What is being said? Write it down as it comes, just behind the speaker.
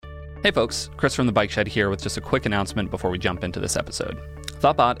Hey folks, Chris from the Bike Shed here with just a quick announcement before we jump into this episode.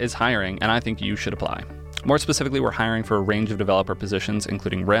 Thoughtbot is hiring, and I think you should apply. More specifically, we're hiring for a range of developer positions,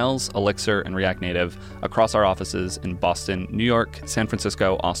 including Rails, Elixir, and React Native, across our offices in Boston, New York, San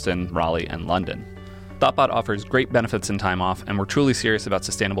Francisco, Austin, Raleigh, and London. Thoughtbot offers great benefits and time off, and we're truly serious about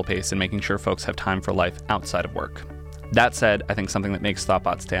sustainable pace and making sure folks have time for life outside of work. That said, I think something that makes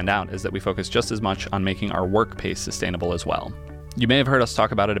Thoughtbot stand out is that we focus just as much on making our work pace sustainable as well. You may have heard us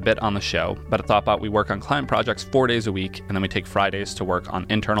talk about it a bit on the show, but at Thoughtbot we work on client projects 4 days a week, and then we take Fridays to work on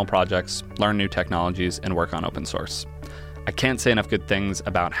internal projects, learn new technologies, and work on open source. I can't say enough good things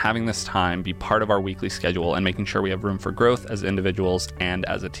about having this time be part of our weekly schedule and making sure we have room for growth as individuals and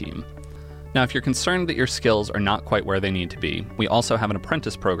as a team. Now, if you're concerned that your skills are not quite where they need to be, we also have an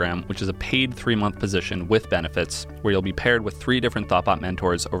apprentice program, which is a paid 3-month position with benefits, where you'll be paired with 3 different Thoughtbot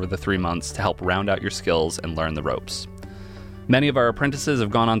mentors over the 3 months to help round out your skills and learn the ropes. Many of our apprentices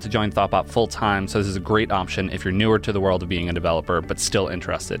have gone on to join Thoughtbot full-time, so this is a great option if you're newer to the world of being a developer but still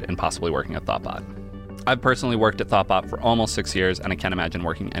interested in possibly working at Thoughtbot. I've personally worked at Thoughtbot for almost 6 years, and I can't imagine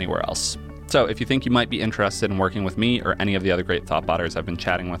working anywhere else. So if you think you might be interested in working with me or any of the other great Thoughtbotters I've been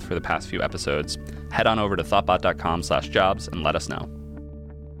chatting with for the past few episodes, head on over to thoughtbot.com/jobs and let us know.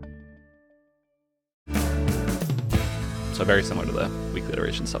 So very similar to the weekly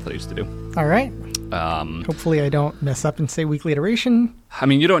iteration stuff that I used to do. All right. Hopefully I don't mess up and say weekly iteration. I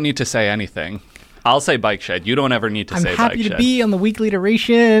mean, you don't need to say anything. I'll say Bike Shed. You don't ever need to say Bike Shed. I'm happy to be on the weekly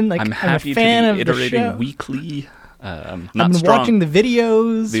iteration. I'm happy a fan to be of the iterating show. weekly. I've been watching the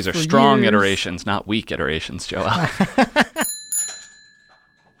videos. These are for strong years. iterations, not weak iterations, Joel.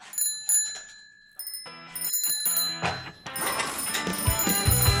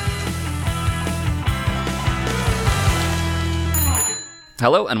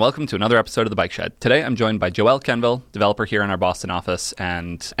 Hello and welcome to another episode of The Bike Shed. Today I'm joined by Joel Kenville, developer here in our Boston office,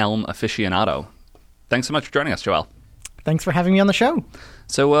 and Elm aficionado. Thanks so much for joining us, Joel. Thanks for having me on the show.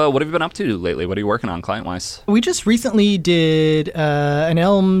 So what have you been up to lately? What are you working on client-wise? We just recently did an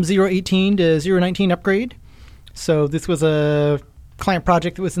Elm 0.18 to 0.19 upgrade. So this was a client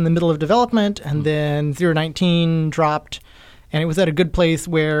project that was in the middle of development, and then 0.19 dropped, and it was at a good place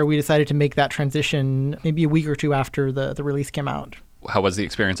where we decided to make that transition maybe a week or two after the release came out. How was the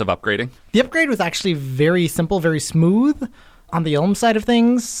experience of upgrading? The upgrade was actually very simple, very smooth. On the Elm side of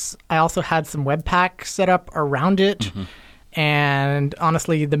things, I also had some Webpack set up around it. Mm-hmm. And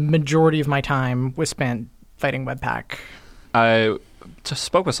honestly, the majority of my time was spent fighting Webpack. I just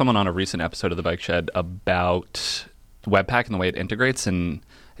spoke with someone on a recent episode of The Bike Shed about Webpack and the way it integrates, and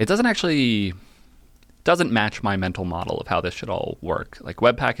it doesn't match my mental model of how this should all work. Like,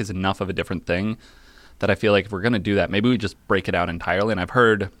 Webpack is enough of a different thing that I feel like if we're going to do that, maybe we just break it out entirely. And I've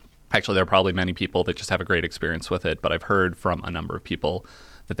heard, actually, there are probably many people that just have a great experience with it, but I've heard from a number of people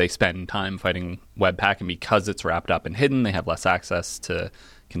that they spend time fighting Webpack, and because it's wrapped up and hidden, they have less access to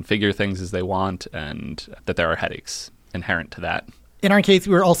configure things as they want, and that there are headaches inherent to that. In our case,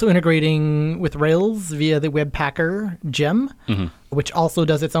 we were also integrating with Rails via the Webpacker gem, mm-hmm. which also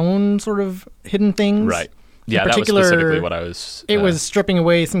does its own sort of hidden things. Right. Yeah, that was specifically what I was... It was stripping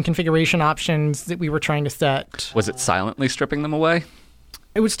away some configuration options that we were trying to set. Was it silently stripping them away?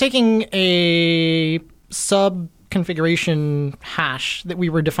 It was taking a sub-configuration hash that we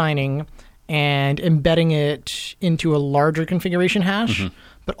were defining and embedding it into a larger configuration hash. Mm-hmm.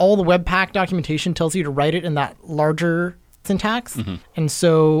 But all the Webpack documentation tells you to write it in that larger syntax. Mm-hmm. And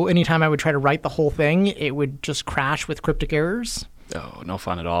so anytime I would try to write the whole thing, it would just crash with cryptic errors. Oh, no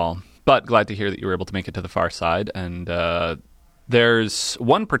fun at all. But glad to hear that you were able to make it to the far side. And there's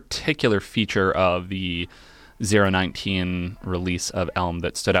one particular feature of the 0.19 release of Elm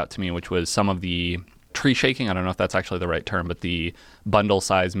that stood out to me, which was some of the tree shaking. I don't know if that's actually the right term, but the bundle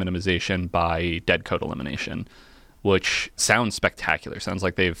size minimization by dead code elimination, which sounds spectacular. Sounds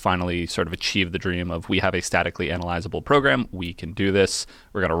like they've finally sort of achieved the dream of, we have a statically analyzable program. We can do this.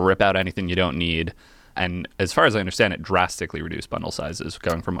 We're going to rip out anything you don't need. And as far as I understand it, drastically reduced bundle sizes,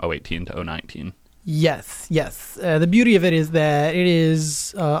 going from 0.18 to 0.19. Yes. The beauty of it is that it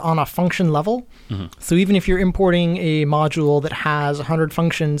is on a function level. Mm-hmm. So even if you're importing a module that has 100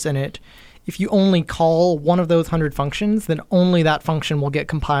 functions in it, if you only call one of those 100 functions, then only that function will get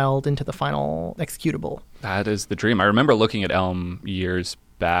compiled into the final executable. That is the dream. I remember looking at Elm years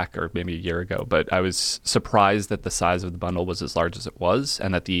back, or maybe a year ago, but I was surprised that the size of the bundle was as large as it was,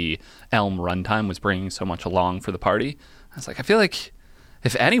 and that the Elm runtime was bringing so much along for the party. I was like, I feel like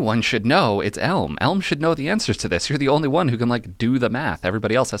if anyone should know, it's Elm. Elm should know the answers to this. You're the only one who can do the math.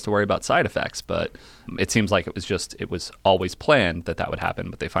 Everybody else has to worry about side effects. But it seems like it was always planned that would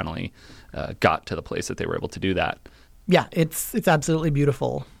happen, but they finally got to the place that they were able to do that. Yeah, it's absolutely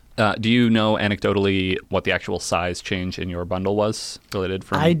beautiful. Do you know anecdotally what the actual size change in your bundle was related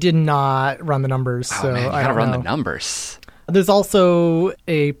from? I did not run the numbers, so man, you I gotta don't run know. the numbers. There's also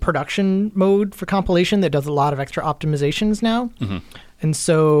a production mode for compilation that does a lot of extra optimizations now. Mm-hmm. And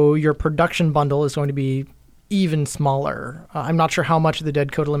so your production bundle is going to be even smaller. I'm not sure how much of the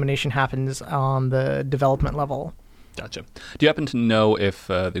dead code elimination happens on the development level. Gotcha. Do you happen to know if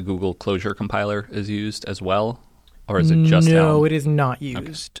the Google Closure compiler is used as well? Or is it just No, Elm? it is not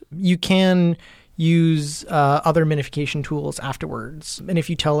used. Okay. You can use other minification tools afterwards. And if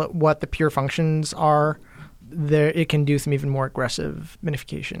you tell it what the pure functions are, it can do some even more aggressive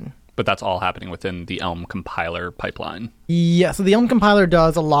minification. But that's all happening within the Elm compiler pipeline. Yeah, so the Elm compiler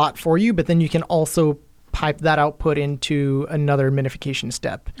does a lot for you, but then you can also pipe that output into another minification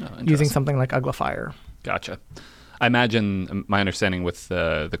step using something like uglifier. Gotcha. I imagine my understanding with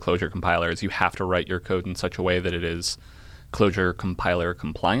the Closure compiler is you have to write your code in such a way that it is Closure compiler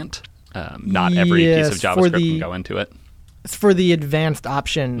compliant. Not every piece of JavaScript can go into it. It's for the advanced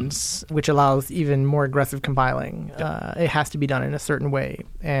options, which allows even more aggressive compiling. Yep. It has to be done in a certain way.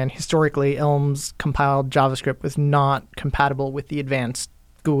 And historically, Elm's compiled JavaScript was not compatible with the advanced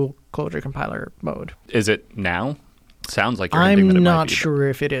Google Closure compiler mode. Is it now? Sounds like you're hinting that it I'm might not be, sure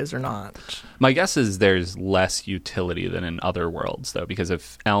if it is or not. My guess is there's less utility than in other worlds, though, because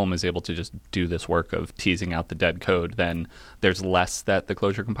if Elm is able to just do this work of teasing out the dead code, then there's less that the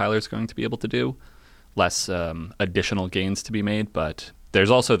Closure compiler is going to be able to do. Less additional gains to be made, but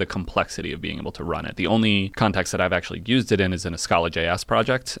there's also the complexity of being able to run it. The only context that I've actually used it in is in a Scala.js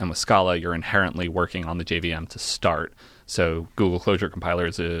project, and with Scala, you're inherently working on the JVM to start. So Google Closure Compiler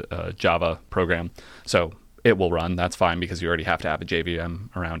is a Java program, so it will run. That's fine because you already have to have a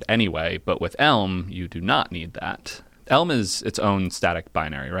JVM around anyway, but with Elm, you do not need that. Elm is its own static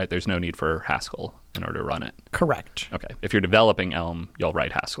binary, right? There's no need for Haskell in order to run it. Correct. Okay. If you're developing Elm, you'll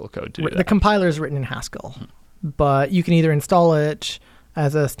write Haskell code to do that. The compiler is written in Haskell, but you can either install it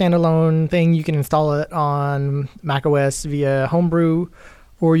as a standalone thing, you can install it on macOS via Homebrew,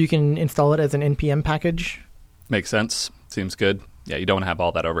 or you can install it as an NPM package. Makes sense. Seems good. Yeah, you don't have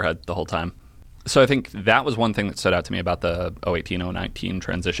all that overhead the whole time. So I think that was one thing that stood out to me about the 018-019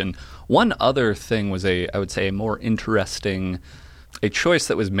 transition. One other thing was I would say, a more interesting a choice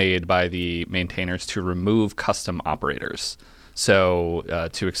that was made by the maintainers to remove custom operators. So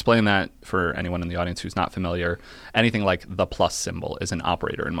to explain that for anyone in the audience who's not familiar, anything like the plus symbol is an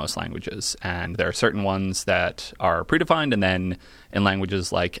operator in most languages. And there are certain ones that are predefined, and then in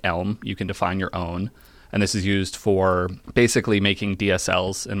languages like Elm, you can define your own. And this is used for basically making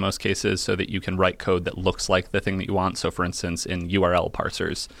DSLs in most cases so that you can write code that looks like the thing that you want. So for instance, in URL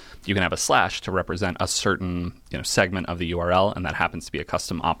parsers, you can have a slash to represent a certain segment of the URL, and that happens to be a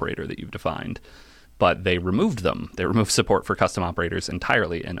custom operator that you've defined. But they removed them. They removed support for custom operators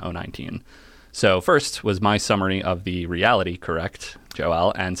entirely in 019. So first, was my summary of the reality correct,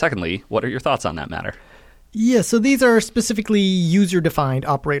 Joel? And secondly, what are your thoughts on that matter? Yeah, so these are specifically user-defined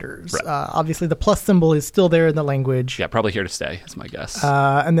operators. Right. Obviously, the plus symbol is still there in the language. Yeah, probably here to stay, is my guess.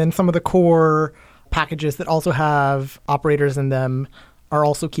 And then some of the core packages that also have operators in them are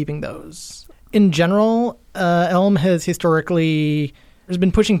also keeping those. In general, Elm has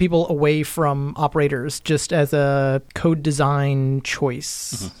been pushing people away from operators just as a code design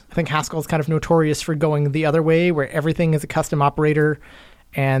choice. Mm-hmm. I think Haskell is kind of notorious for going the other way, where everything is a custom operator,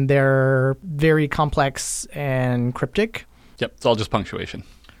 and they're very complex and cryptic. Yep, it's all just punctuation.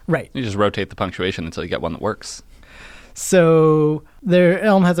 Right. You just rotate the punctuation until you get one that works. So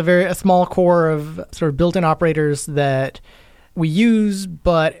Elm has a small core of sort of built-in operators that we use,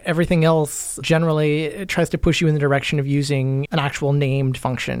 but everything else generally it tries to push you in the direction of using an actual named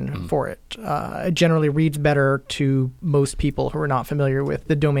function for it. It generally reads better to most people who are not familiar with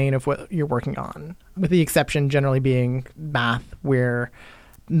the domain of what you're working on, with the exception generally being math, where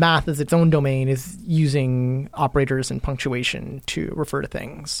math as its own domain is using operators and punctuation to refer to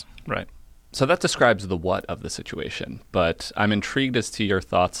things. Right. So that describes the what of the situation, but I'm intrigued as to your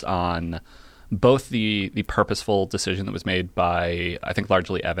thoughts on both the purposeful decision that was made by, I think,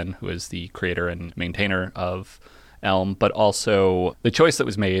 largely Evan, who is the creator and maintainer of Elm, but also the choice that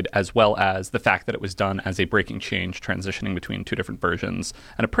was made, as well as the fact that it was done as a breaking change, transitioning between two different versions,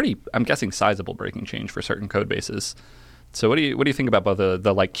 and a pretty, I'm guessing, sizable breaking change for certain code bases. So what do you think about both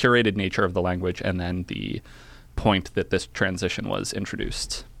the like curated nature of the language and then the point that this transition was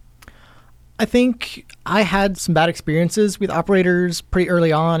introduced? I think I had some bad experiences with operators pretty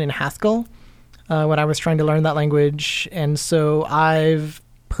early on in Haskell when I was trying to learn that language, and so I've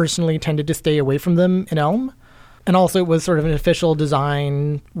personally tended to stay away from them in Elm. And also it was sort of an official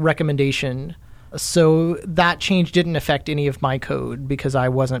design recommendation So that change didn't affect any of my code because I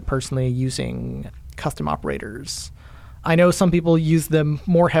wasn't personally using custom operators. I know some people use them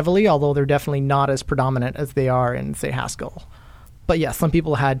more heavily, although they're definitely not as predominant as they are in, say, Haskell. But yeah, some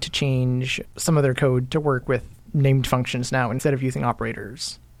people had to change some of their code to work with named functions now instead of using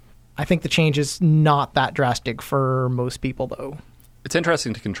operators. I think the change is not that drastic for most people, though. It's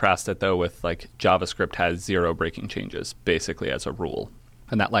interesting to contrast it, though, with like JavaScript has 0 breaking changes, basically as a rule.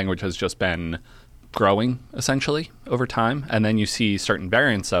 And that language has just been growing, essentially, over time. And then you see certain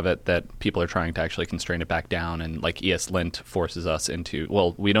variants of it that people are trying to actually constrain it back down. And like ESLint forces us into,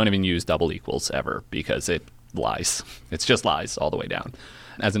 well, we don't even use double equals ever because it lies. It's just lies all the way down.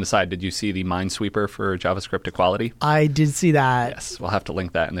 As an aside, did you see the Minesweeper for JavaScript equality? I did see that. Yes, we'll have to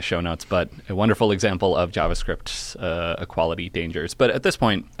link that in the show notes, but a wonderful example of JavaScript's equality dangers. But at this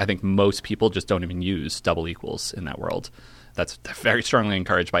point, I think most people just don't even use double equals in that world. That's very strongly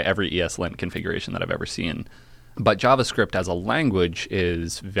encouraged by every ESLint configuration that I've ever seen. But JavaScript as a language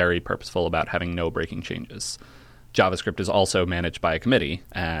is very purposeful about having no breaking changes. JavaScript is also managed by a committee,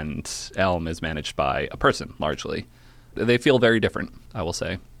 and Elm is managed by a person, largely. They feel very different, I will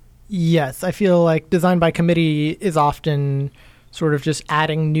say. Yes, I feel like design by committee is often sort of just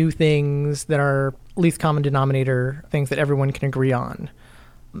adding new things that are least common denominator, things that everyone can agree on.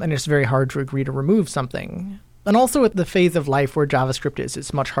 And it's very hard to agree to remove something. And also at the phase of life where JavaScript is,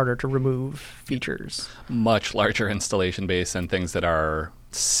 it's much harder to remove features. Much larger installation base and things that are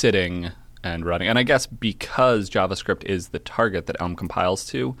sitting and running. And I guess because JavaScript is the target that Elm compiles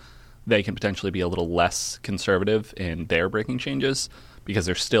to, they can potentially be a little less conservative in their breaking changes because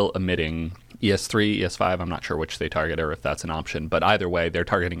they're still emitting ES3, ES5. I'm not sure which they target or if that's an option. But either way, they're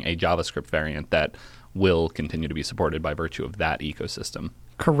targeting a JavaScript variant that will continue to be supported by virtue of that ecosystem.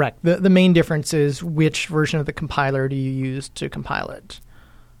 Correct. The main difference is which version of the compiler do you use to compile it.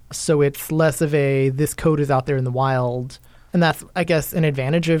 So it's less of a, this code is out there in the wild. And that's, I guess, an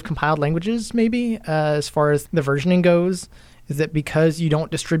advantage of compiled languages, maybe, as far as the versioning goes, is that because you don't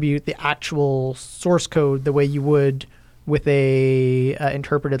distribute the actual source code the way you would with a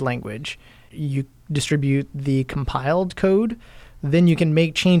interpreted language, you distribute the compiled code, then you can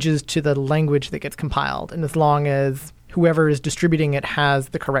make changes to the language that gets compiled. And as long as whoever is distributing it has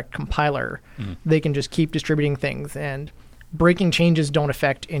the correct compiler, they can just keep distributing things. And breaking changes don't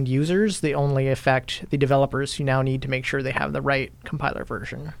affect end users. They only affect the developers who now need to make sure they have the right compiler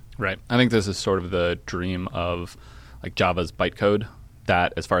version. Right. I think this is sort of the dream of like Java's bytecode.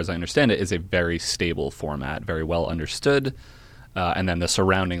 That, as far as I understand it, is a very stable format, very well understood. And then the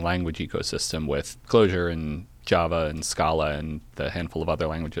surrounding language ecosystem with Clojure and Java and Scala and the handful of other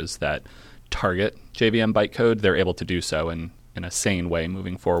languages that target JVM bytecode, they're able to do so in a sane way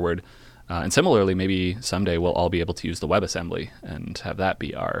moving forward. And similarly, maybe someday we'll all be able to use the WebAssembly and have that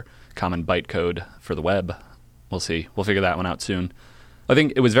be our common bytecode for the web. We'll see. We'll figure that one out soon. I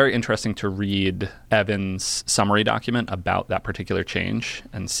think it was very interesting to read Evan's summary document about that particular change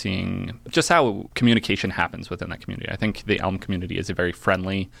and seeing just how communication happens within that community. I think the Elm community is a very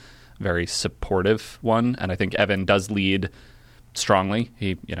friendly, very supportive one, and I think Evan does lead strongly.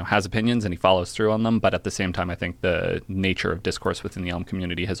 He has opinions and he follows through on them, but at the same time, I think the nature of discourse within the Elm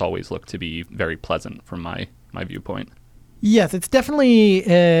community has always looked to be very pleasant from my viewpoint. Yes, it's definitely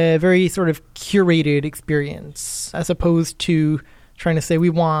a very sort of curated experience as opposed to trying to say we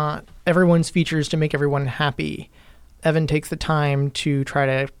want everyone's features to make everyone happy. Evan takes the time to try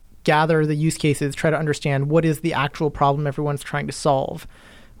to gather the use cases, try to understand what is the actual problem everyone's trying to solve.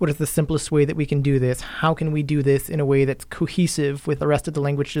 What is the simplest way that we can do this? How can we do this in a way that's cohesive with the rest of the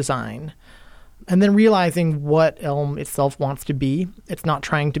language design? And then realizing what Elm itself wants to be. It's not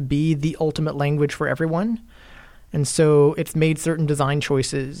trying to be the ultimate language for everyone. And so it's made certain design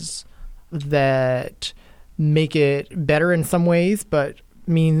choices that make it better in some ways, but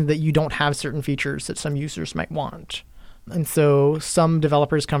mean that you don't have certain features that some users might want. And so some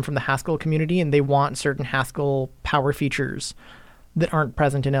developers come from the Haskell community and they want certain Haskell power features that aren't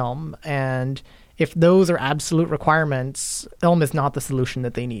present in Elm. And if those are absolute requirements, Elm is not the solution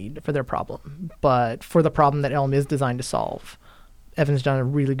that they need for their problem. But for the problem that Elm is designed to solve, Evan's done a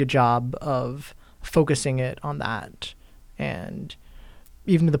really good job of focusing it on that. And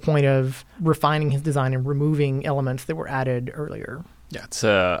even to the point of refining his design and removing elements that were added earlier. Yeah, it's,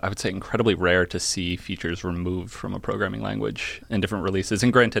 I would say, incredibly rare to see features removed from a programming language in different releases.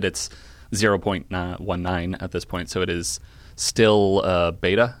 And granted, it's 0.19 at this point, so it is still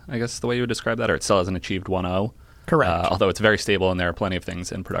beta, I guess the way you would describe that, or it still hasn't achieved 1.0. Correct. Although it's very stable and there are plenty of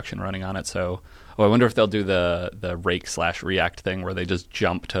things in production running on it. So I wonder if they'll do the rake/react thing where they just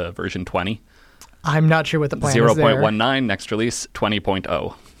jump to version 20. I'm not sure what the plan is there. 0.19, next release,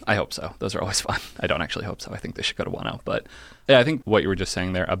 20.0. I hope so. Those are always fun. I don't actually hope so. I think they should go to 1.0. But yeah, I think what you were just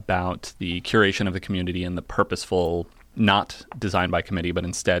saying there about the curation of the community and the purposeful, not design by committee, but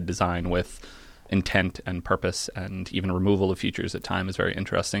instead design with intent and purpose and even removal of features at time is very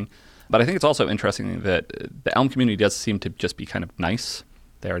interesting. But I think it's also interesting that the Elm community does seem to just be kind of nice.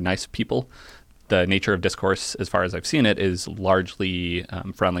 They are nice people. The nature of discourse, as far as I've seen it, is largely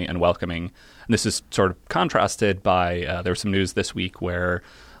friendly and welcoming. And this is sort of contrasted by, there was some news this week where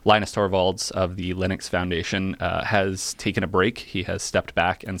Linus Torvalds of the Linux Foundation has taken a break. He has stepped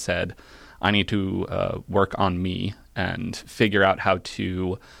back and said, I need to work on me and figure out how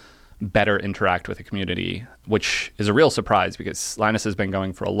to better interact with the community, which is a real surprise because Linus has been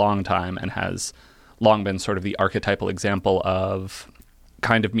going for a long time and has long been sort of the archetypal example of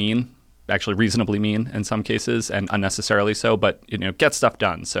kind of mean, actually reasonably mean in some cases and unnecessarily so, but get stuff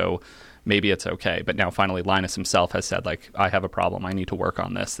done. So maybe it's okay. But now finally Linus himself has said, like, I have a problem. I need to work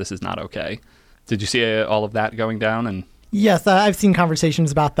on this. This is not okay. Did you see all of that going down? And yes, I've seen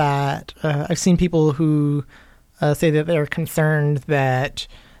conversations about that. I've seen people who say that they're concerned that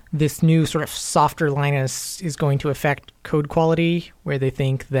this new sort of softer Linus is going to affect code quality, where they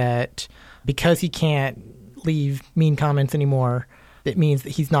think that because he can't leave mean comments anymore, it means that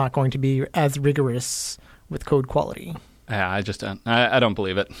he's not going to be as rigorous with code quality. Yeah, I don't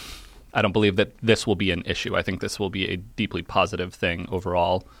believe it. I don't believe that this will be an issue. I think this will be a deeply positive thing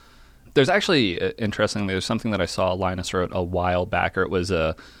overall. There's actually, interestingly, there's something that I saw Linus wrote a while back, or it was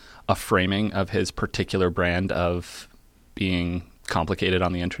a framing of his particular brand of being complicated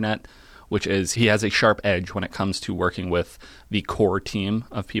on the internet, which is he has a sharp edge when it comes to working with the core team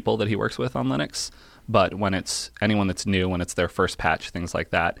of people that he works with on Linux. But when it's anyone that's new, when it's their first patch, things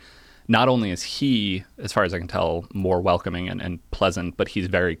like that, not only is he, as far as I can tell, more welcoming and pleasant, but he's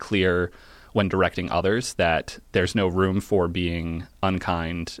very clear when directing others that there's no room for being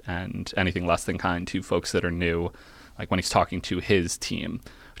unkind and anything less than kind to folks that are new, like when he's talking to his team,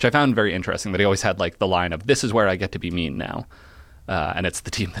 which I found very interesting that he always had like the line of, this is where I get to be mean now. And it's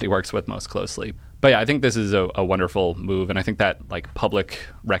the team that he works with most closely. But yeah, I think this is a wonderful move. And I think that like public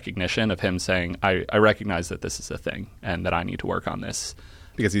recognition of him saying, I recognize that this is a thing and that I need to work on this,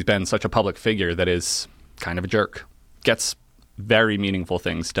 because he's been such a public figure that is kind of a jerk, gets very meaningful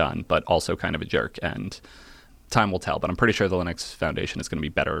things done, but also kind of a jerk. And time will tell. But I'm pretty sure the Linux Foundation is going to be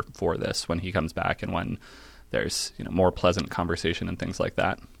better for this when he comes back and when there's more pleasant conversation and things like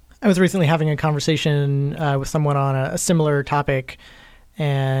that. I was recently having a conversation with someone on a similar topic,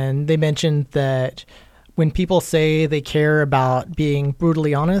 and they mentioned that when people say they care about being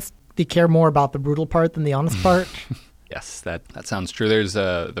brutally honest, they care more about the brutal part than the honest part. Yes, that sounds true. There's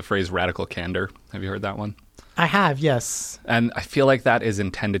the phrase radical candor. Have you heard that one? I have, yes. And I feel like that is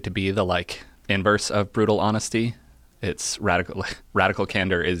intended to be the like inverse of brutal honesty. It's radical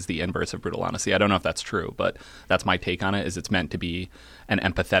candor is the inverse of brutal honesty. I don't know if that's true, but that's my take on it, is it's meant to be an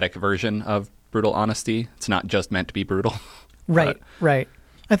empathetic version of brutal honesty. It's not just meant to be brutal. Right, right.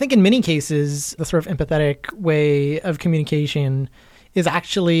 I think in many cases, the sort of empathetic way of communication is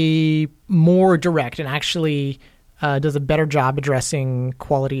actually more direct and actually does a better job addressing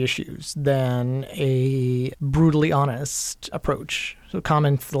quality issues than a brutally honest approach. So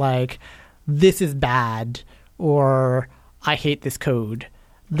comments like, this is bad, or I hate this code.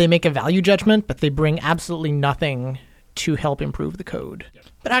 They make a value judgment, but they bring absolutely nothing to help improve the code. Yep.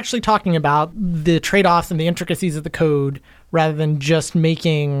 But actually talking about the trade-offs and the intricacies of the code rather than just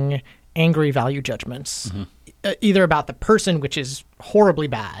making angry value judgments, either about the person, which is horribly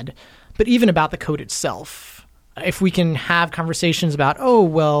bad, but even about the code itself. If we can have conversations about, oh,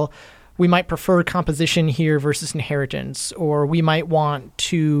 well, we might prefer composition here versus inheritance, or we might want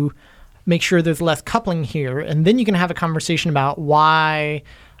to make sure there's less coupling here. And then you can have a conversation about why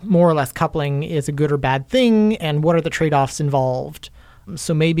more or less coupling is a good or bad thing and what are the trade-offs involved.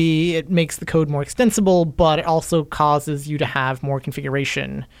 So maybe it makes the code more extensible, but it also causes you to have more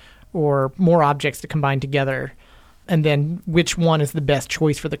configuration or more objects to combine together. And then which one is the best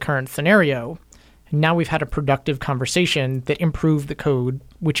choice for the current scenario? And now we've had a productive conversation that improved the code,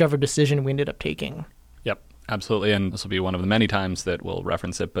 whichever decision we ended up taking. Yep. Absolutely, and this will be one of the many times that we'll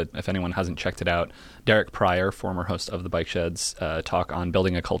reference it, but if anyone hasn't checked it out, Derek Pryor, former host of the Bike Shed's talk on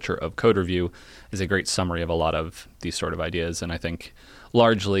building a culture of code review, is a great summary of a lot of these sort of ideas, and I think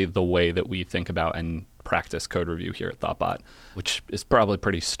largely the way that we think about and practice code review here at Thoughtbot, which is probably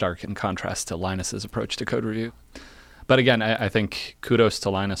pretty stark in contrast to Linus's approach to code review. But again, I think kudos to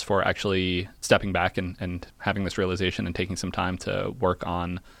Linus for actually stepping back and having this realization and taking some time to work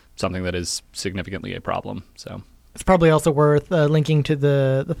on something that is significantly a problem. So it's probably also worth linking to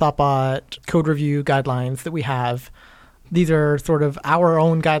the Thoughtbot code review guidelines that we have. These are sort of our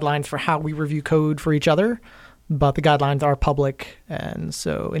own guidelines for how we review code for each other, but the guidelines are public, and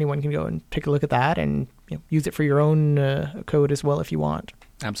so anyone can go and take a look at that and use it for your own code as well if you want.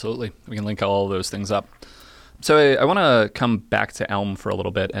 Absolutely. We can link all those things up. So I want to come back to Elm for a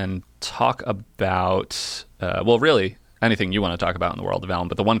little bit and talk about, really anything you want to talk about in the world of Elm.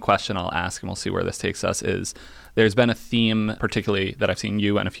 But the one question I'll ask, and we'll see where this takes us, is there's been a theme, particularly that I've seen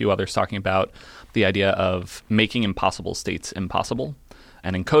you and a few others talking about, the idea of making impossible states impossible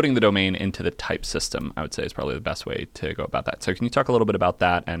and encoding the domain into the type system, I would say is probably the best way to go about that. So can you talk a little bit about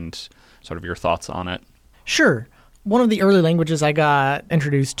that and sort of your thoughts on it? Sure. One of the early languages I got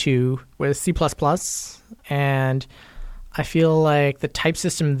introduced to was C++, and I feel like the type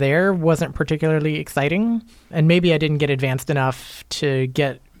system there wasn't particularly exciting, and maybe I didn't get advanced enough to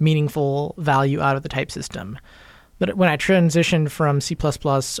get meaningful value out of the type system. But when I transitioned from C++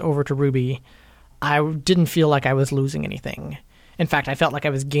 over to Ruby, I didn't feel like I was losing anything. In fact, I felt like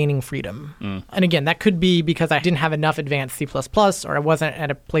I was gaining freedom. And again, that could be because I didn't have enough advanced C++, or I wasn't at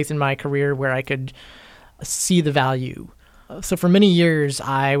a place in my career where I could see the value. So for many years,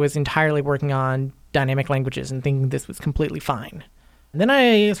 I was entirely working on dynamic languages and thinking this was completely fine. And then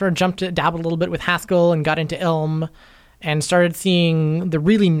I sort of dabbled a little bit with Haskell and got into Elm and started seeing the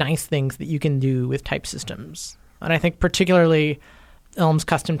really nice things that you can do with type systems. And I think particularly Elm's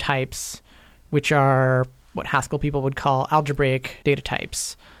custom types, which are what Haskell people would call algebraic data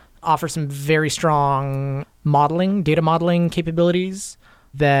types, offer some very strong data modeling capabilities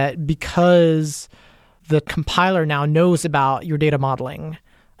that, because the compiler now knows about your data modeling,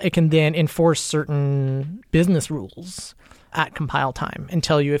 it can then enforce certain business rules at compile time and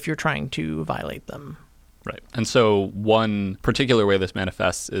tell you if you're trying to violate them. Right. And so one particular way this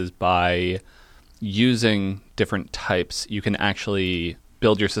manifests is by using different types, you can actually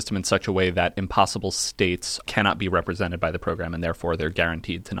build your system in such a way that impossible states cannot be represented by the program, and therefore they're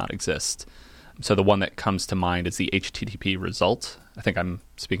guaranteed to not exist. So the one that comes to mind is the HTTP result. I think I'm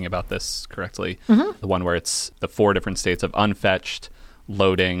speaking about this correctly. Mm-hmm. The one where it's the 4 different states of unfetched,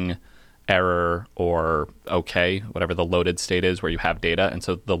 loading, error, or okay, whatever the loaded state is where you have data. And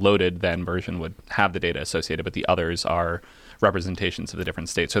so the loaded then version would have the data associated, but the others are representations of the different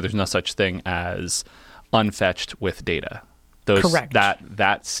states. So there's no such thing as unfetched with data. Correct.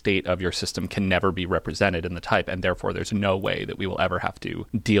 That state of your system can never be represented in the type, and therefore there's no way that we will ever have to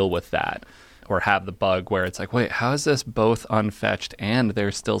deal with that or have the bug where it's like, wait, how is this both unfetched and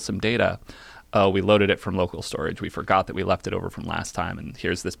there's still some data? Oh, we loaded it from local storage. We forgot that we left it over from last time, and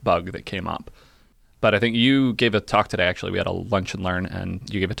here's this bug that came up. But I think you gave a talk today, actually. We had a lunch and learn, and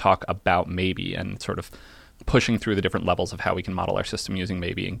you gave a talk about Maybe and sort of pushing through the different levels of how we can model our system using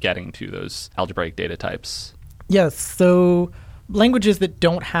Maybe and getting to those algebraic data types. Yes, so languages that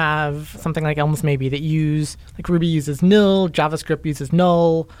don't have something like Elm's Maybe that use, like Ruby uses nil, JavaScript uses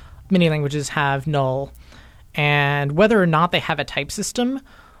null, many languages have null. And whether or not they have a type system,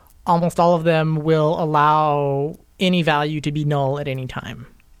 almost all of them will allow any value to be null at any time.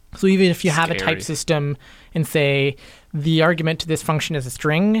 So even if you have a type system and say the argument to this function is a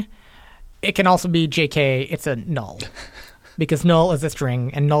string, it can also be JK, it's a null. Because null is a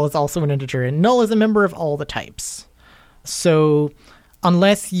string, and null is also an integer, and null is a member of all the types. So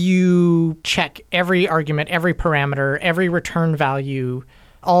unless you check every argument, every parameter, every return value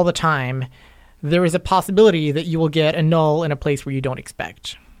all the time, there is a possibility that you will get a null in a place where you don't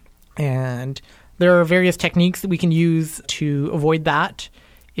expect. And there are various techniques that we can use to avoid that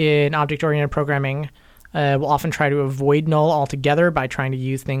in object-oriented programming. We'll often try to avoid null altogether by trying to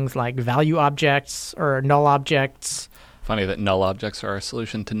use things like value objects or null objects. Funny that null objects are a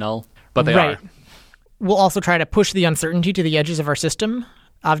solution to null, but they are. We'll also try to push the uncertainty to the edges of our system.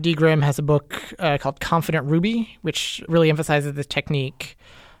 Avdi Grimm has a book called Confident Ruby, which really emphasizes this technique.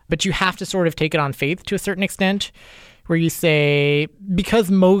 But you have to sort of take it on faith to a certain extent, where you say, because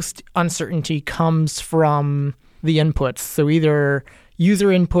most uncertainty comes from the inputs, so either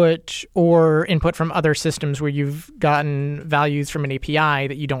user input or input from other systems where you've gotten values from an API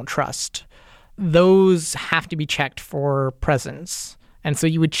that you don't trust, those have to be checked for presence. And so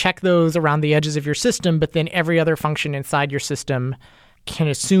you would check those around the edges of your system, but then every other function inside your system can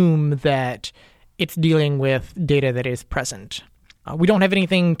assume that it's dealing with data that is present. We don't have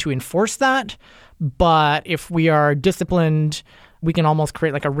anything to enforce that, but if we are disciplined, we can almost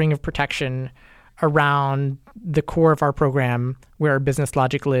create like a ring of protection around the core of our program where our business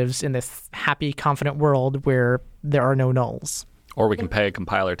logic lives in this happy, confident world where there are no nulls. Or we can pay a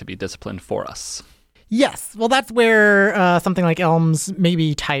compiler to be disciplined for us. Yes. Well, that's where something like Elm's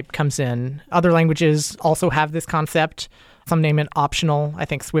Maybe type comes in. Other languages also have this concept. Some name it optional. I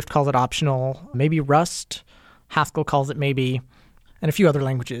think Swift calls it optional. Maybe Rust Haskell calls it maybe, and a few other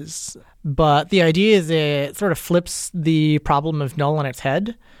languages. But the idea is it sort of flips the problem of null on its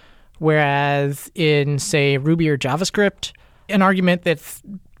head, whereas in, say, Ruby or JavaScript, an argument that's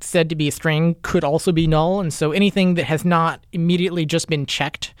said to be a string could also be null. And so anything that has not immediately just been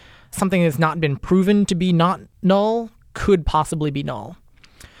checked, something that's not been proven to be not null, could possibly be null.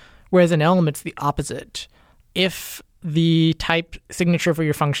 Whereas in Elm, it's the opposite. If the type signature for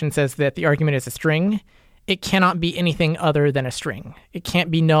your function says that the argument is a string, it cannot be anything other than a string. It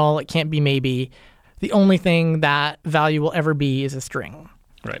can't be null. It can't be maybe. The only thing that value will ever be is a string.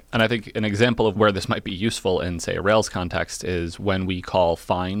 Right. And I think an example of where this might be useful in, say, a Rails context is when we call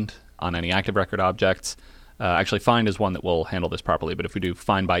find on any active record objects. Actually, find is one that will handle this properly, but if we do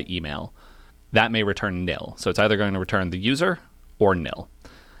find by email, that may return nil. So it's either going to return the user or nil.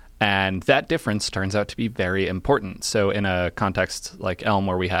 And that difference turns out to be very important. So in a context like Elm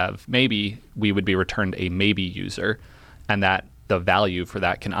where we have maybe, we would be returned a maybe user, and that the value for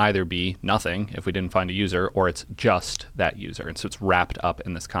that can either be nothing if we didn't find a user, or it's just that user. And so it's wrapped up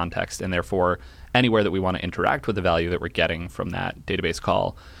in this context. And therefore, anywhere that we want to interact with the value that we're getting from that database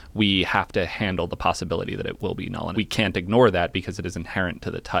call, we have to handle the possibility that it will be null. And we can't ignore that because it is inherent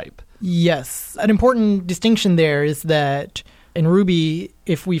to the type. Yes. An important distinction there is that in Ruby,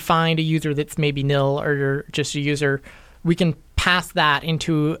 if we find a user that's maybe nil or just a user, we can pass that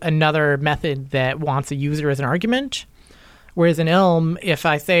into another method that wants a user as an argument. Whereas in Elm, if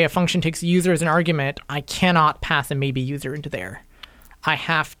I say a function takes a user as an argument, I cannot pass a maybe user into there. I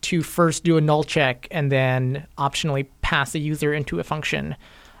have to first do a null check and then optionally pass a user into a function.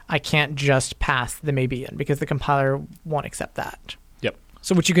 I can't just pass the maybe in because the compiler won't accept that. Yep.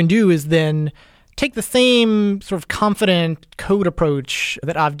 So what you can do is then take the same sort of confident code approach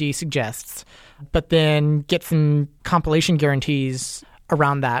that Avdi suggests, but then get some compilation guarantees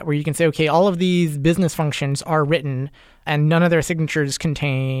around that, where you can say, okay, all of these business functions are written and none of their signatures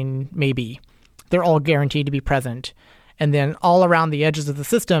contain maybe. They're all guaranteed to be present. And then all around the edges of the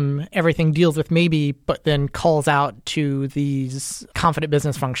system, everything deals with maybe, but then calls out to these confident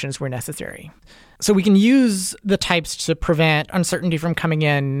business functions where necessary. So we can use the types to prevent uncertainty from coming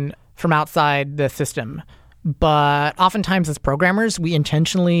in from outside the system. But oftentimes as programmers, we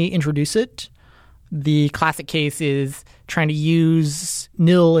intentionally introduce it. The classic case is trying to use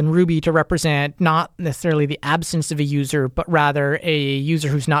nil in Ruby to represent not necessarily the absence of a user, but rather a user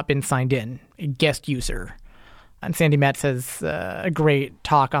who's not been signed in, a guest user. And Sandy Metz has a great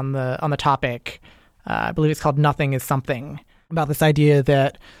talk on the topic. I believe it's called Nothing is Something, about this idea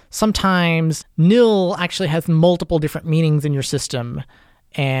that sometimes nil actually has multiple different meanings in your system.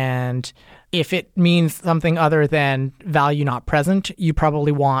 And if it means something other than value not present, you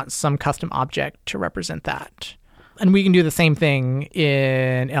probably want some custom object to represent that. And we can do the same thing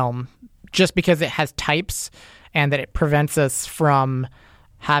in Elm. Just because it has types and that it prevents us from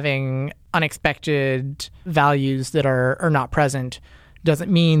having unexpected values that are not present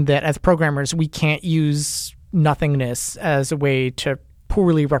doesn't mean that as programmers we can't use nothingness as a way to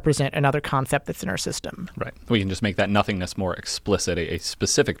poorly represent another concept that's in our system. Right. We can just make that nothingness more explicit, a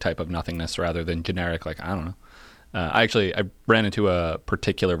specific type of nothingness rather than generic, like, I don't know. I ran into a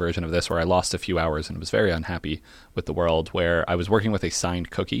particular version of this where I lost a few hours and was very unhappy with the world, where I was working with a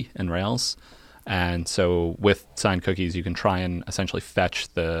signed cookie in Rails. And so with signed cookies, you can try and essentially fetch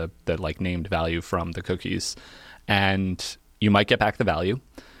the like named value from the cookies. And you might get back the value,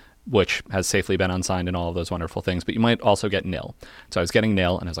 which has safely been unsigned and all of those wonderful things, but you might also get nil. So I was getting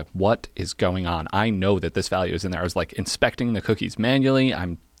nil, and I was like, what is going on? I know that this value is in there. I was like inspecting the cookies manually.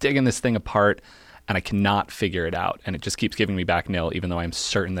 I'm digging this thing apart, and I cannot figure it out. And it just keeps giving me back nil, even though I'm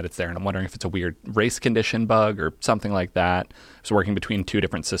certain that it's there. And I'm wondering if it's a weird race condition bug or something like that. I was working between two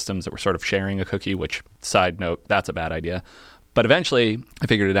different systems that were sort of sharing a cookie, which, side note, that's a bad idea. But eventually I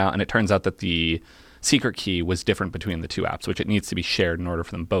figured it out, and it turns out that the secret key was different between the two apps, which it needs to be shared in order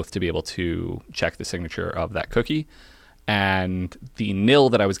for them both to be able to check the signature of that cookie. And the nil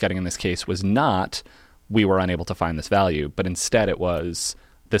that I was getting in this case was not, we were unable to find this value, but instead it was,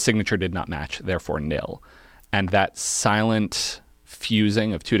 the signature did not match, therefore nil. And that silent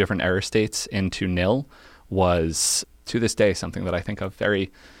fusing of two different error states into nil was, to this day, something that I think of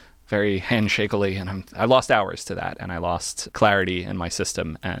very, very handshakily. And I lost hours to that, and I lost clarity in my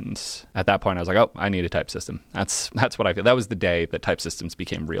system. And at that point, I was like, oh, I need a type system. That's what I feel. That was the day that type systems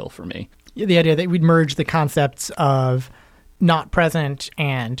became real for me. The idea that we'd merge the concepts of not present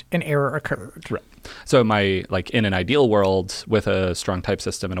and an error occurred. Right. So in an ideal world with a strong type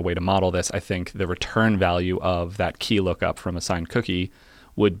system and a way to model this, I think the return value of that key lookup from a signed cookie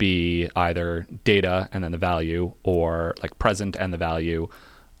would be either data and then the value, or like present and the value,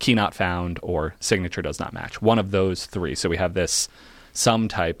 key not found, or signature does not match. One of those three. So we have this sum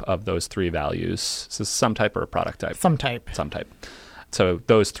type of those three values. Is this sum type or a product type? Sum type. Sum type. So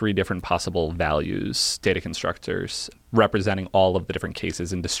those three different possible values, data constructors, representing all of the different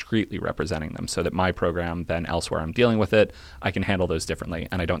cases and discretely representing them so that my program, then elsewhere I'm dealing with it, I can handle those differently.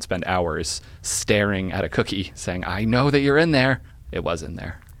 And I don't spend hours staring at a cookie saying, I know that you're in there. It was in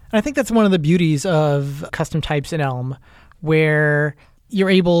there. And I think that's one of the beauties of custom types in Elm, where you're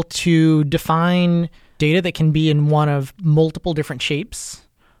able to define data that can be in one of multiple different shapes.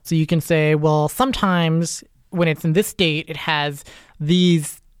 So you can say, well, sometimes when it's in this state, it has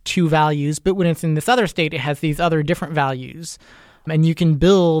these two values, but when it's in this other state, it has these other different values. And you can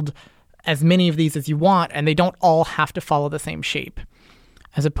build as many of these as you want, and they don't all have to follow the same shape,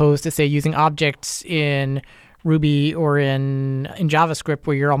 as opposed to, say, using objects in Ruby or in JavaScript,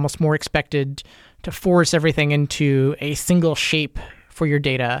 where you're almost more expected to force everything into a single shape for your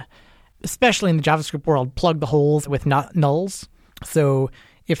data, especially in the JavaScript world, plug the holes with nulls. So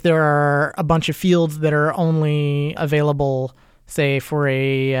if there are a bunch of fields that are only available, say, for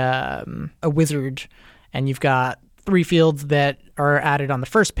a wizard, and you've got 3 fields that are added on the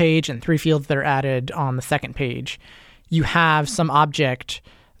first page and 3 fields that are added on the second page, you have some object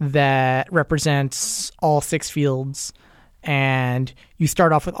that represents all 6 fields, and you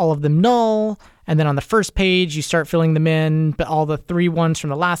start off with all of them null, and then on the first page you start filling them in, but all the 3 ones from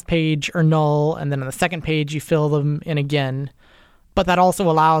the last page are null, and then on the second page you fill them in again. But that also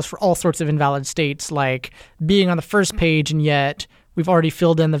allows for all sorts of invalid states, like being on the first page and yet we've already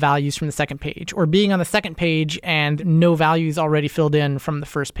filled in the values from the second page, or being on the second page and no values already filled in from the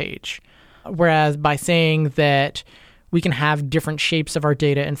first page. Whereas by saying that we can have different shapes of our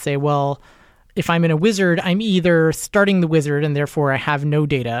data and say, well, if I'm in a wizard, I'm either starting the wizard and therefore I have no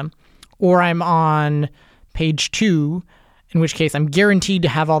data, or I'm on page 2, in which case I'm guaranteed to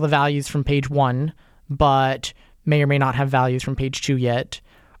have all the values from page 1, but may or may not have values from page 2 yet,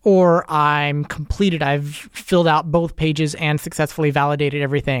 or I'm completed, I've filled out both pages and successfully validated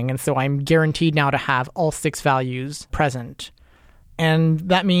everything, and so I'm guaranteed now to have all 6 values present. And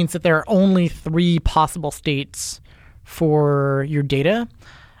that means that there are only 3 possible states for your data,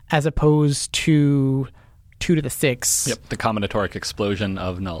 as opposed to 2 to the 6. Yep, the combinatoric explosion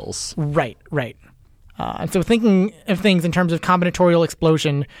of nulls. Right. And so thinking of things in terms of combinatorial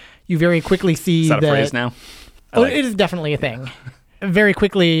explosion, you very quickly see that... Is that a phrase now? It is definitely a thing. It very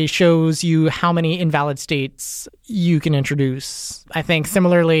quickly shows you how many invalid states you can introduce. I think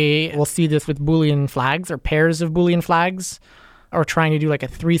similarly, we'll see this with Boolean flags or pairs of Boolean flags, or trying to do like a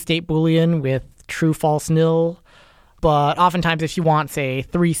 3-state Boolean with true, false, nil. But oftentimes if you want, say,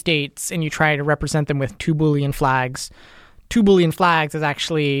 3 states and you try to represent them with 2 Boolean flags, 2 Boolean flags is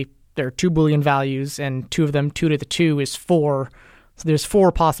actually, there are 2 Boolean values, and 2 of them, 2 to the 2 is 4. So there's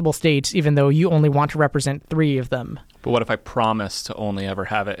 4 possible states, even though you only want to represent 3 of them. But what if I promise to only ever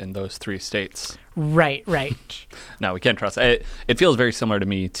have it in those 3 states? Right. No, we can't trust it. It feels very similar to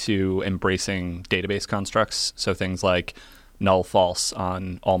me to embracing database constructs. So things like null, false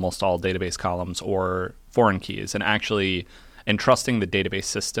on almost all database columns, or foreign keys, and actually entrusting the database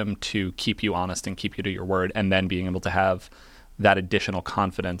system to keep you honest and keep you to your word, and then being able to have that additional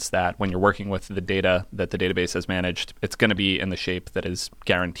confidence that when you're working with the data that the database has managed, it's going to be in the shape that is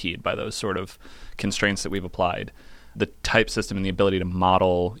guaranteed by those sort of constraints that we've applied. The type system and the ability to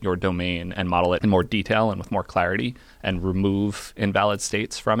model your domain and model it in more detail and with more clarity and remove invalid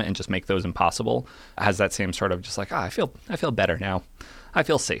states from it and just make those impossible has that same sort of just like, I feel better now. I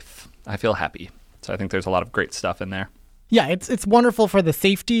feel safe. I feel happy. So I think there's a lot of great stuff in there. Yeah, it's wonderful for the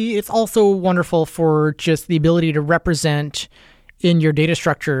safety. It's also wonderful for just the ability to represent in your data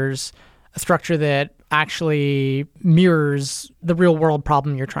structures a structure that actually mirrors the real world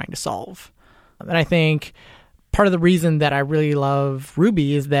problem you're trying to solve. And I think part of the reason that I really love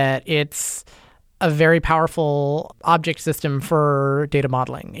Ruby is that it's a very powerful object system for data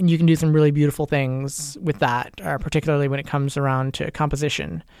modeling. And you can do some really beautiful things with that, particularly when it comes around to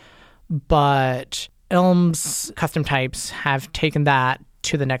composition. But Elm's custom types have taken that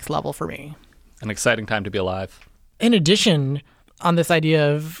to the next level for me. An exciting time to be alive. In addition, on this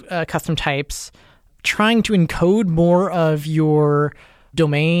idea of custom types, trying to encode more of your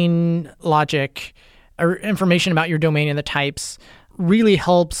domain logic or information about your domain and the types really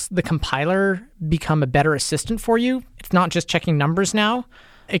helps the compiler become a better assistant for you. It's not just checking numbers now.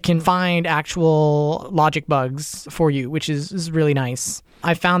 It can find actual logic bugs for you, which is really nice.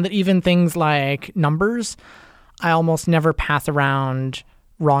 I found that even things like numbers, I almost never pass around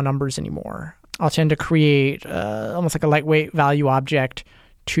raw numbers anymore. I'll tend to create almost like a lightweight value object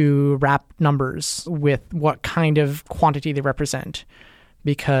to wrap numbers with what kind of quantity they represent.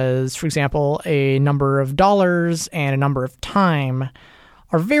 because, for example, a number of dollars and a number of time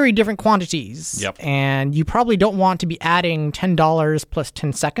are very different quantities. Yep. And you probably don't want to be adding $10 plus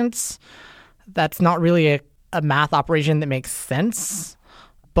 10 seconds. That's not really a math operation that makes sense.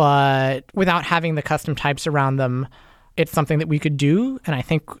 But without having the custom types around them, it's something that we could do. And I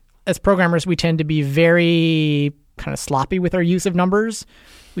think as programmers, we tend to be very kind of sloppy with our use of numbers.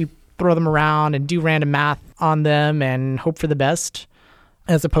 We throw them around and do random math on them and hope for the best,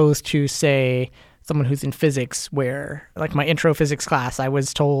 as opposed to, say, someone who's in physics, where, like my intro physics class, I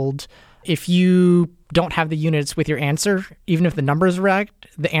was told if you don't have the units with your answer, even if the number is right,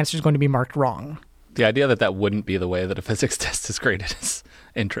 the answer is going to be marked wrong. The idea that wouldn't be the way that a physics test is graded is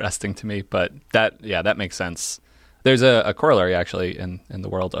interesting to me, but that makes sense. There's a corollary, actually, in the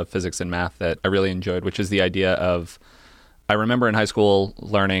world of physics and math that I really enjoyed, which is the idea of, I remember in high school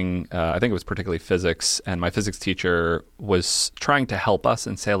learning, I think it was particularly physics, and my physics teacher was trying to help us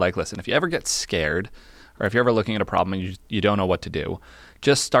and say, like, listen, if you ever get scared, or if you're ever looking at a problem and you don't know what to do,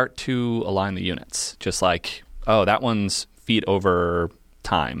 just start to align the units. Just like, oh, that one's feet over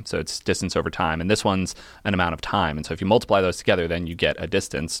time, so it's distance over time, and this one's an amount of time. And so if you multiply those together, then you get a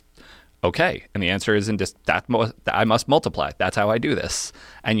distance. Okay, and the answer is I must multiply. That's how I do this.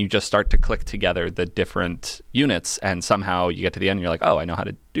 And you just start to click together the different units, and somehow you get to the end and you're like, oh, I know how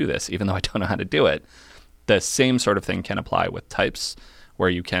to do this, even though I don't know how to do it. The same sort of thing can apply with types, where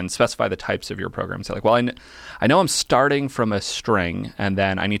you can specify the types of your program. So like, well, I know I'm starting from a string, and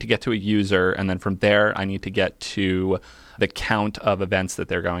then I need to get to a user, and then from there I need to get to the count of events that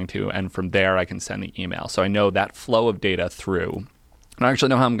they're going to, and from there I can send the email. So I know that flow of data through. I don't actually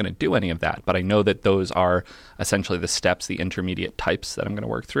know how I'm going to do any of that, but I know that those are essentially the steps, the intermediate types that I'm going to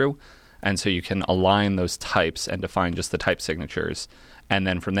work through. And so you can align those types and define just the type signatures. And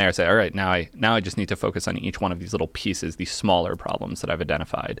then from there say, all right, now I just need to focus on each one of these little pieces, these smaller problems that I've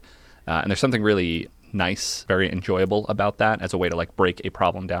identified. And there's something really nice, very enjoyable about that as a way to like break a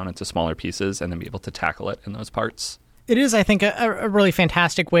problem down into smaller pieces and then be able to tackle it in those parts. It is, I think, a really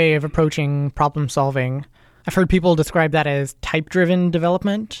fantastic way of approaching problem solving. I've heard people describe that as type-driven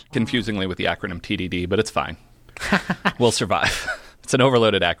development. Confusingly with the acronym TDD, but it's fine. We'll survive. It's an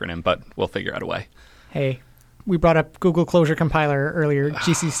overloaded acronym, but we'll figure out a way. Hey, we brought up Google Closure Compiler earlier,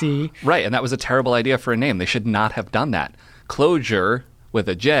 GCC. Right, and that was a terrible idea for a name. They should not have done that. Clojure with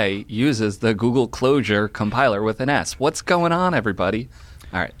a J uses the Google Closure Compiler with an S. What's going on, everybody?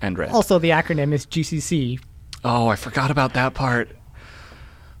 All right, end rant. Also, the acronym is GCC. Oh, I forgot about that part.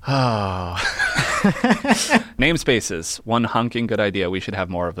 Oh. Namespaces, one honking good idea. We should have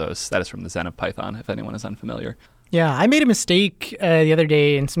more of those. That is from the Zen of Python, if anyone is unfamiliar. Yeah, I made a mistake the other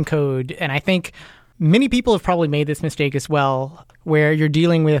day in some code, and I think many people have probably made this mistake as well, where you're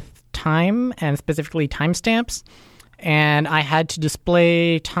dealing with time and specifically timestamps. And I had to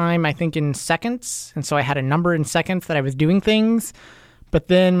display time, I think, in seconds. And so I had a number in seconds that I was doing things. But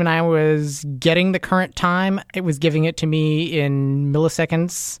then when I was getting the current time, it was giving it to me in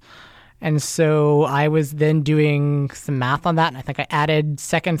milliseconds. And so I was then doing some math on that. And I think I added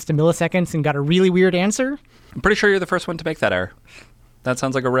seconds to milliseconds and got a really weird answer. I'm pretty sure you're the first one to make that error. That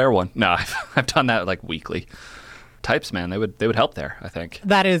sounds like a rare one. No, I've done that like weekly. Types, man, they would help there, I think.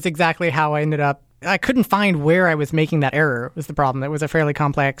 That is exactly how I ended up. I couldn't find where I was making that error was the problem. It was a fairly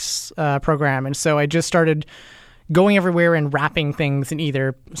complex program. And so I just started going everywhere and wrapping things in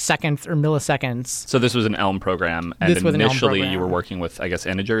either seconds or milliseconds. So this was an Elm program, and initially you were working with, I guess,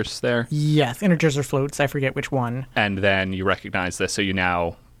 integers there? Yes, integers or floats. I forget which one. And then you recognized this, so you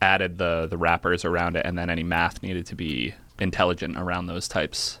now added the wrappers around it, and then any math needed to be intelligent around those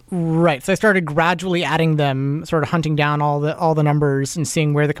types. Right. So I started gradually adding them, sort of hunting down all the numbers and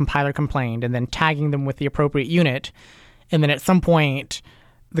seeing where the compiler complained, and then tagging them with the appropriate unit. And then at some point,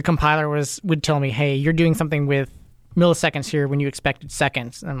 the compiler would tell me, hey, you're doing something with milliseconds here when you expected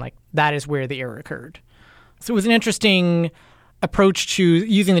seconds. And I'm like, that is where the error occurred. So it was an interesting approach to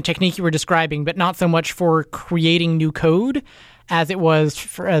using the technique you were describing, but not so much for creating new code as it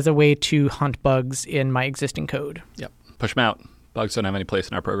was as a way to hunt bugs in my existing code. Yep. Push them out. Bugs don't have any place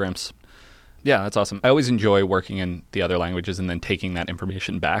in our programs. Yeah, that's awesome. I always enjoy working in the other languages and then taking that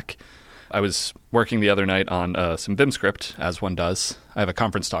information back. I was working the other night on some Vim script, as one does. I have a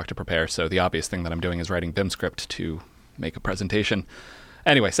conference talk to prepare, so the obvious thing that I'm doing is writing Vim script to make a presentation.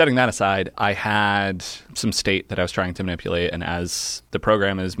 Anyway, setting that aside, I had some state that I was trying to manipulate, and as the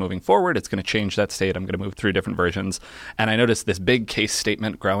program is moving forward, it's going to change that state. I'm going to move through different versions, and I noticed this big case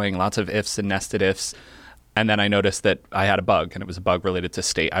statement growing, lots of ifs and nested ifs, and then I noticed that I had a bug, and it was a bug related to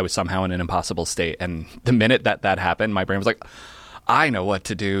state. I was somehow in an impossible state, and the minute that happened, my brain was like, I know what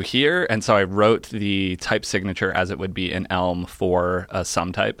to do here. And so I wrote the type signature as it would be in Elm for a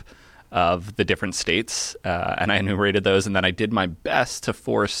sum type of the different states, and I enumerated those, and then I did my best to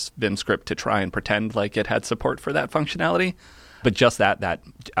force VimScript to try and pretend like it had support for that functionality. But just that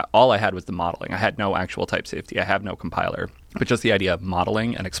all I had was the modeling. I had no actual type safety. I have no compiler. But just the idea of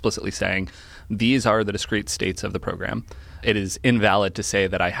modeling and explicitly saying, these are the discrete states of the program. It is invalid to say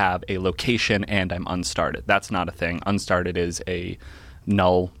that I have a location and I'm unstarted. That's not a thing. Unstarted is a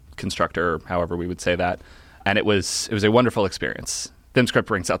null constructor, however we would say that. And it was a wonderful experience. VimScript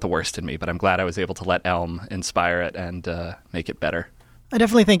brings out the worst in me, but I'm glad I was able to let Elm inspire it and make it better. I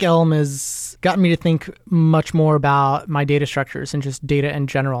definitely think Elm has gotten me to think much more about my data structures and just data in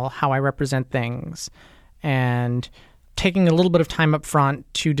general, how I represent things, and taking a little bit of time up front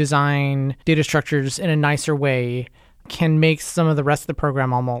to design data structures in a nicer way can make some of the rest of the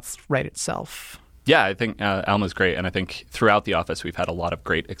program almost write itself. Yeah, I think Elm is great, and I think throughout the office we've had a lot of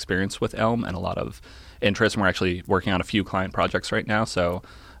great experience with Elm and a lot of interest, and we're actually working on a few client projects right now, so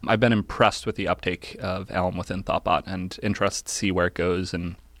I've been impressed with the uptake of Elm within Thoughtbot and interested to see where it goes.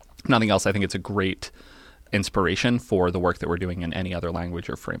 And nothing else, I think it's a great inspiration for the work that we're doing in any other language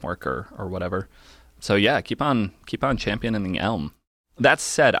or framework or whatever. So yeah, keep on championing Elm. That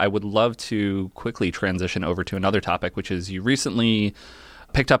said, I would love to quickly transition over to another topic, which is you recently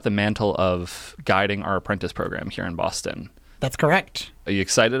picked up the mantle of guiding our apprentice program here in Boston. That's correct. Are you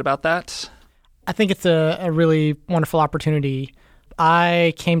excited about that? I think it's a really wonderful opportunity.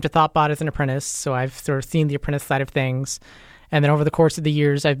 I came to Thoughtbot as an apprentice, so I've sort of seen the apprentice side of things. And then over the course of the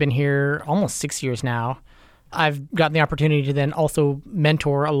years, I've been here almost 6 years now. I've gotten the opportunity to then also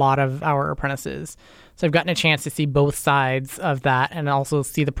mentor a lot of our apprentices. So I've gotten a chance to see both sides of that and also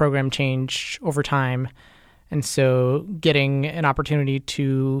see the program change over time. And so getting an opportunity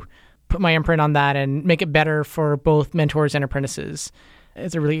to put my imprint on that and make it better for both mentors and apprentices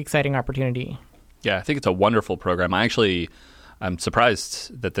is a really exciting opportunity. Yeah, I think it's a wonderful program. I'm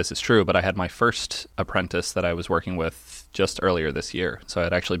surprised that this is true, but I had my first apprentice that I was working with just earlier this year. So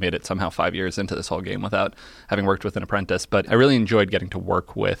I'd actually made it somehow 5 years into this whole game without having worked with an apprentice. But I really enjoyed getting to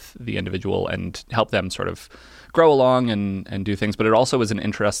work with the individual and help them sort of grow along and do things. But it also was an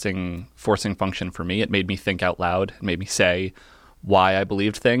interesting forcing function for me. It made me think out loud. It made me say why I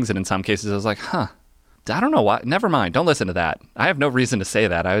believed things. And in some cases, I was like, I don't know why. Never mind. Don't listen to that. I have no reason to say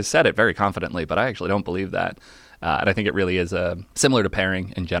that. I said it very confidently, but I actually don't believe that. And I think it really is similar to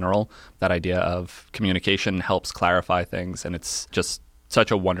pairing in general. That idea of communication helps clarify things, and it's just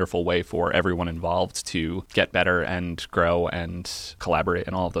such a wonderful way for everyone involved to get better and grow and collaborate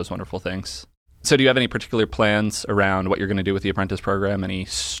and all of those wonderful things. So do you have any particular plans around what you're going to do with the apprentice program? Any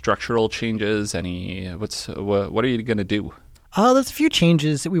structural changes? What are you going to do? There's a few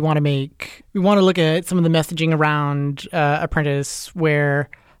changes that we want to make. We want to look at some of the messaging around apprentice, where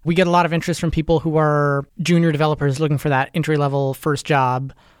we get a lot of interest from people who are junior developers looking for that entry-level first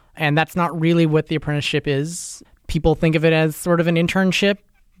job, and that's not really what the apprenticeship is. People think of it as sort of an internship,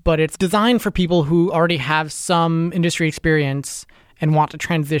 but it's designed for people who already have some industry experience and want to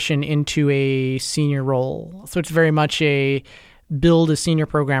transition into a senior role. So it's very much a build a senior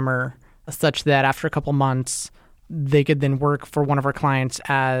programmer such that after a couple months, they could then work for one of our clients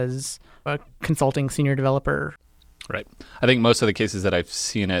as a consulting senior developer. Right. I think most of the cases that I've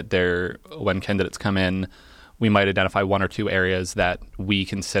seen it there, when candidates come in, we might identify one or two areas that we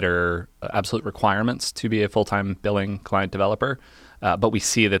consider absolute requirements to be a full-time billing client developer. But we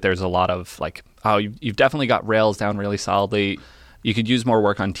see that there's a lot of like, you've definitely got Rails down really solidly. You could use more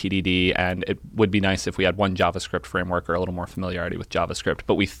work on TDD, and it would be nice if we had one JavaScript framework or a little more familiarity with JavaScript.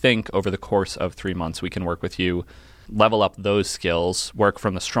 But we think over the course of 3 months, we can work with you, level up those skills, work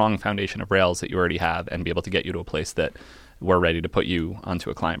from the strong foundation of Rails that you already have, and be able to get you to a place that we're ready to put you onto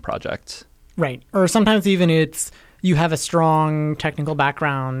a client project. Right. Or sometimes even it's you have a strong technical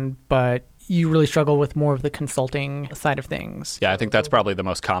background, but you really struggle with more of the consulting side of things. Yeah, I think that's probably the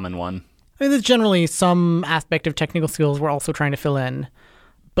most common one. I mean, there's generally some aspect of technical skills we're also trying to fill in.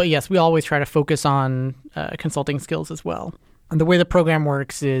 But yes, we always try to focus on consulting skills as well. And the way the program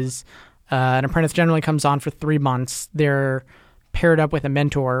works is an apprentice generally comes on for 3 months. They're paired up with a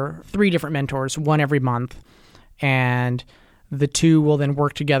mentor, 3 different mentors, one every month. And the 2 will then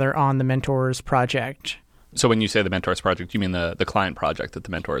work together on the mentor's project. So when you say the mentor's project, you mean the client project that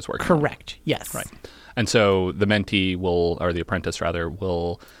the mentor is working on? Correct, yes. Right. And so the mentee or the apprentice rather,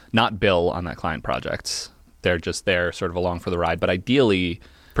 will not bill on that client project. They're just there sort of along for the ride. But ideally,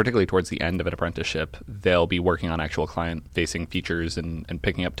 particularly towards the end of an apprenticeship, they'll be working on actual client-facing features and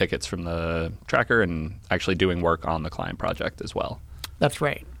picking up tickets from the tracker and actually doing work on the client project as well. That's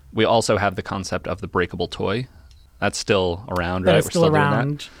right. We also have the concept of the breakable toy. That's still around, That right? is still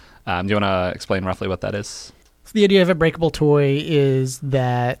around. Do you want to explain roughly what that is? So the idea of a breakable toy is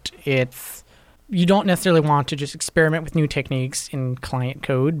that you don't necessarily want to just experiment with new techniques in client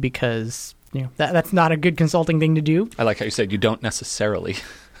code because that's not a good consulting thing to do. I like how you said you don't necessarily.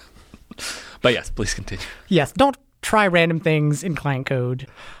 But yes, please continue. Yes, don't try random things in client code.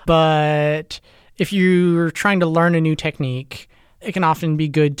 But if you're trying to learn a new technique, it can often be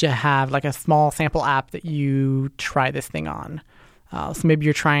good to have like a small sample app that you try this thing on. So maybe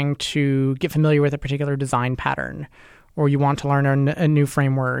you're trying to get familiar with a particular design pattern, or you want to learn a new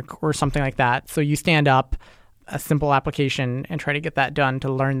framework or something like that. So you stand up a simple application and try to get that done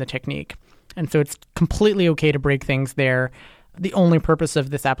to learn the technique. And so it's completely okay to break things there. The only purpose of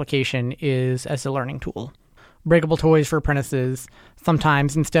this application is as a learning tool. Breakable toys for apprentices,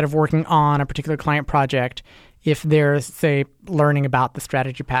 sometimes instead of working on a particular client project, if they're, say, learning about the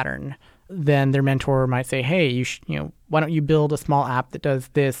strategy pattern, then their mentor might say, hey, why don't you build a small app that does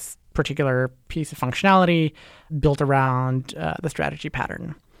this particular piece of functionality built around the strategy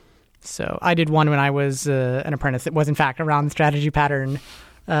pattern. So I did one when I was an apprentice. It was, in fact, around the strategy pattern.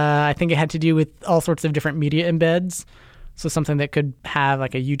 I think it had to do with all sorts of different media embeds. So something that could have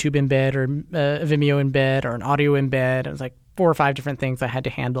like a YouTube embed or a Vimeo embed or an audio embed. It was like 4 or 5 different things I had to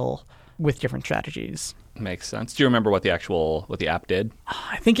handle with different strategies. Makes sense. Do you remember what the app did?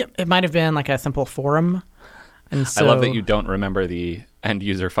 I think it might have been like a simple forum. And so, I love that you don't remember the end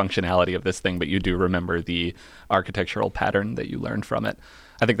user functionality of this thing, but you do remember the architectural pattern that you learned from it.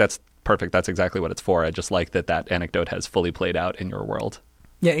 I think that's perfect. That's exactly what it's for. I just like that anecdote has fully played out in your world.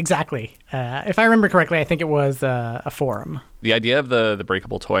 Yeah, exactly. If I remember correctly, I think it was a forum. The idea of the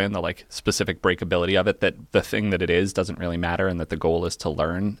breakable toy and the like specific breakability of it, that the thing that it is doesn't really matter and that the goal is to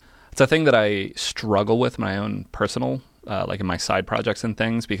learn. It's a thing that I struggle with my own personal, like in my side projects and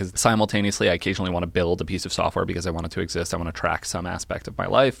things, because simultaneously I occasionally want to build a piece of software because I want it to exist. I want to track some aspect of my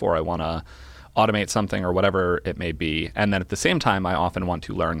life, or I want to automate something or whatever it may be. And then at the same time, I often want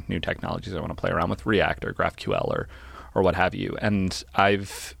to learn new technologies. I want to play around with React or GraphQL or what have you. And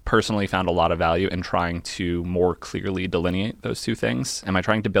I've personally found a lot of value in trying to more clearly delineate those two things. Am I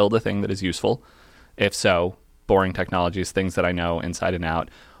trying to build a thing that is useful? If so, boring technologies, things that I know inside and out.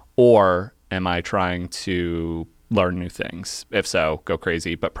 Or am I trying to learn new things? If so, go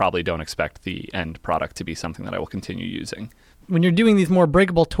crazy, but probably don't expect the end product to be something that I will continue using. When you're doing these more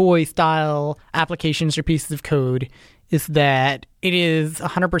breakable toy style applications or pieces of code, is that it is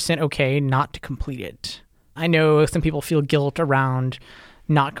 100% okay not to complete it. I know some people feel guilt around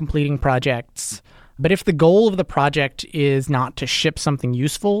not completing projects, but if the goal of the project is not to ship something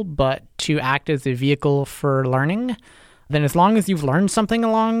useful, but to act as a vehicle for learning, then as long as you've learned something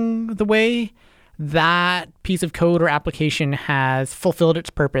along the way, that piece of code or application has fulfilled its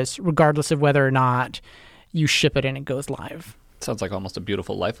purpose, regardless of whether or not you ship it and it goes live. Sounds like almost a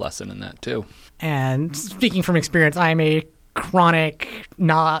beautiful life lesson in that, too. And speaking from experience, I'm a chronic,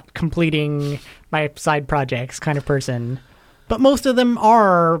 not completing my side projects kind of person. But most of them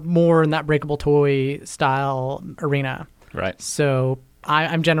are more in that breakable toy style arena. Right. So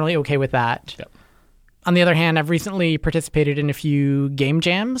I'm generally okay with that. Yep. On the other hand, I've recently participated in a few game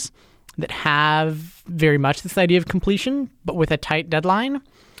jams that have very much this idea of completion, but with a tight deadline.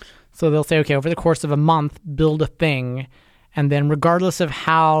 So they'll say, okay, over the course of a month, build a thing. And then regardless of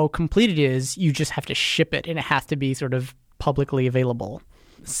how complete it is, you just have to ship it, and it has to be sort of publicly available.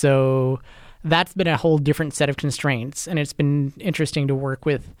 So that's been a whole different set of constraints, and it's been interesting to work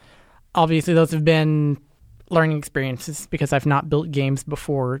with. Obviously, those have been learning experiences because I've not built games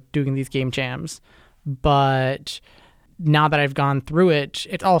before doing these game jams. But now that I've gone through it,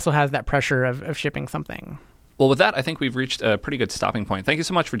 it also has that pressure of shipping something. Well, with that, I think we've reached a pretty good stopping point. Thank you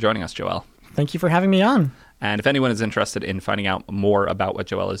so much for joining us, Joel. Thank you for having me on. And if anyone is interested in finding out more about what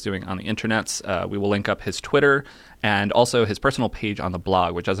Joel is doing on the internets, we will link up his Twitter and also his personal page on the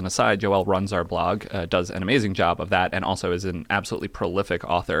blog, which, as an aside, Joel runs our blog, does an amazing job of that, and also is an absolutely prolific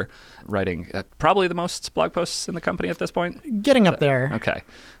author, writing probably the most blog posts in the company at this point. Getting up there. Okay.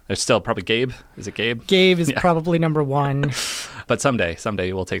 There's still probably Gabe. Is it Gabe? Gabe is probably number one. But someday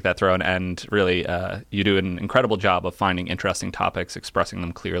you will take that throne, and really you do an incredible job of finding interesting topics, expressing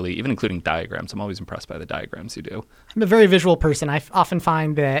them clearly, even including diagrams. I'm always impressed by the diagrams you do. I'm a very visual person. I often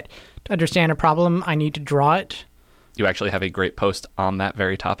find that to understand a problem, I need to draw it. You actually have a great post on that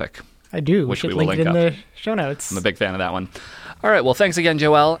very topic. I do. Which we will link in up. The show notes. I'm a big fan of that one. All right, well, thanks again,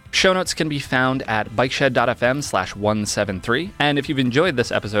 Joel. Show notes can be found at bikeshed.fm/173. And if you've enjoyed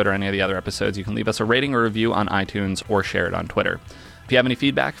this episode or any of the other episodes, you can leave us a rating or review on iTunes or share it on Twitter. If If you have any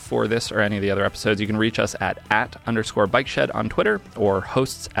feedback for this or any of the other episodes, you can reach us at @_bikeshed on Twitter or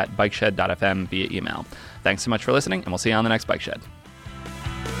hosts@bikeshed.fm via email. Thanks so much for listening, and we'll see you on the next Bike Shed.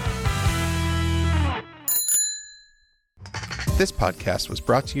 This podcast was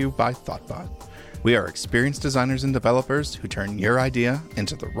brought to you by Thoughtbot. We are experienced designers and developers who turn your idea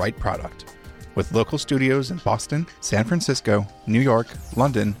into the right product. With local studios in Boston, San Francisco, New York,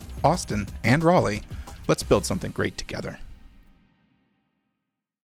 London, Austin, and Raleigh, let's build something great together.